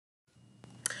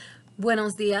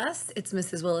Buenos dias. It's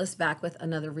Mrs. Willis back with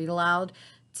another read aloud.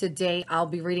 Today I'll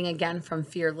be reading again from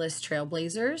Fearless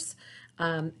Trailblazers.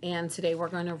 And today we're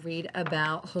going to read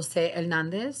about Jose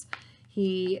Hernandez.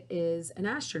 He is an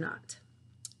astronaut.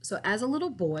 So, as a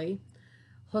little boy,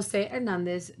 Jose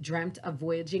Hernandez dreamt of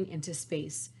voyaging into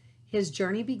space. His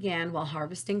journey began while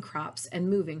harvesting crops and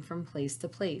moving from place to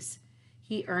place.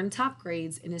 He earned top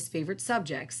grades in his favorite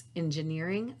subjects,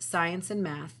 engineering, science, and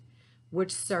math,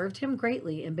 which served him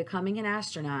greatly in becoming an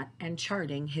astronaut and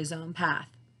charting his own path.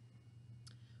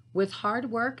 With hard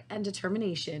work and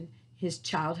determination, his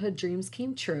childhood dreams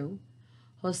came true.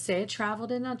 Jose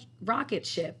traveled in a rocket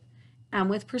ship, and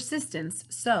with persistence,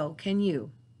 so can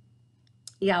you.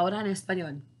 Y ahora en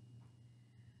español.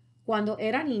 Cuando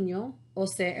era niño,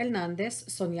 José Hernández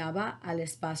soñaba al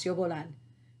espacio volar,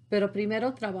 pero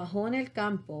primero trabajó en el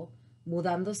campo,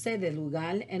 mudándose de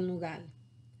lugar en lugar.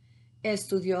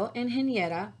 Estudió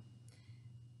ingeniera,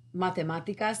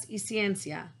 matemáticas y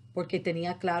ciencia porque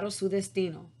tenía claro su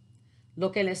destino,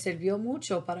 lo que le sirvió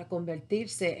mucho para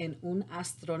convertirse en un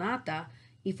astronauta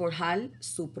y forjar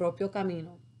su propio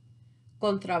camino.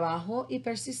 Con trabajo y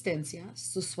persistencia,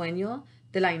 su sueño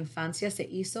de la infancia se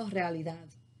hizo realidad.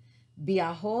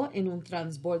 Viajó en un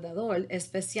transbordador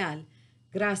especial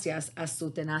gracias a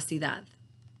su tenacidad.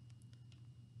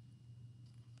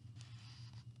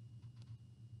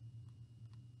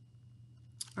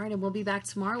 All right, and we'll be back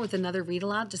tomorrow with another read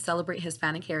aloud to celebrate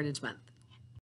Hispanic Heritage Month.